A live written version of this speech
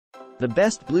The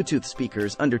best Bluetooth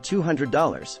speakers under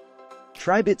 $200.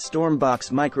 Tribit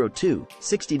Stormbox Micro 2,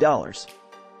 $60.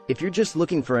 If you're just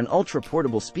looking for an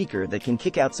ultra-portable speaker that can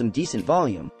kick out some decent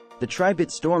volume, the Tribit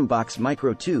Stormbox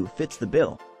Micro 2 fits the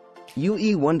bill.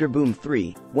 UE Wonderboom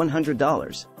 3,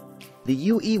 $100. The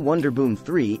UE Wonderboom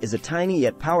 3 is a tiny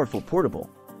yet powerful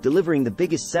portable, delivering the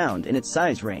biggest sound in its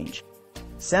size range.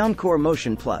 Soundcore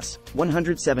Motion Plus,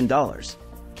 $107.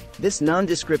 This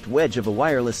nondescript wedge of a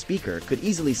wireless speaker could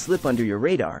easily slip under your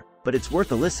radar, but it's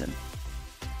worth a listen.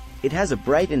 It has a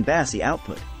bright and bassy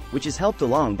output, which is helped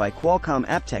along by Qualcomm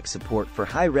aptX support for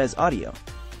high-res audio.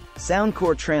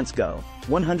 Soundcore Trance Go,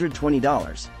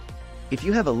 $120. If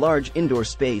you have a large indoor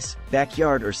space,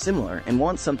 backyard or similar and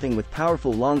want something with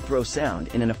powerful long-throw sound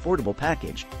in an affordable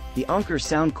package, the Anker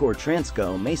Soundcore Trance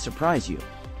Go may surprise you.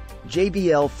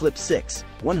 JBL Flip 6,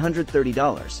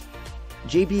 $130.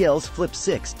 JBL's Flip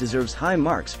 6 deserves high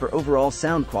marks for overall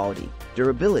sound quality,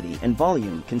 durability and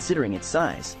volume considering its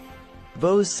size.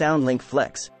 Bose SoundLink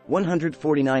Flex,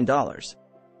 $149.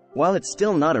 While it's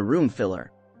still not a room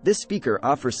filler, this speaker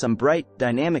offers some bright,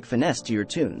 dynamic finesse to your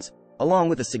tunes, along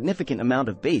with a significant amount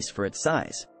of bass for its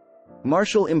size.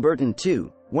 Marshall Imberton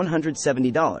 2,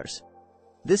 $170.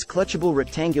 This clutchable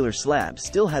rectangular slab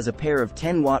still has a pair of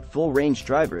 10-watt full-range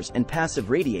drivers and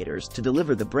passive radiators to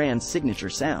deliver the brand's signature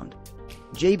sound.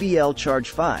 JBL Charge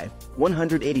 5,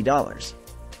 $180.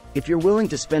 If you're willing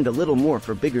to spend a little more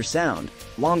for bigger sound,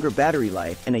 longer battery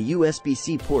life and a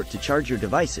USB-C port to charge your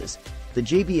devices, the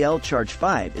JBL Charge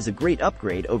 5 is a great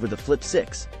upgrade over the Flip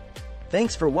 6.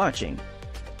 Thanks for watching.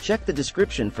 Check the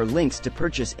description for links to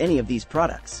purchase any of these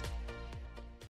products.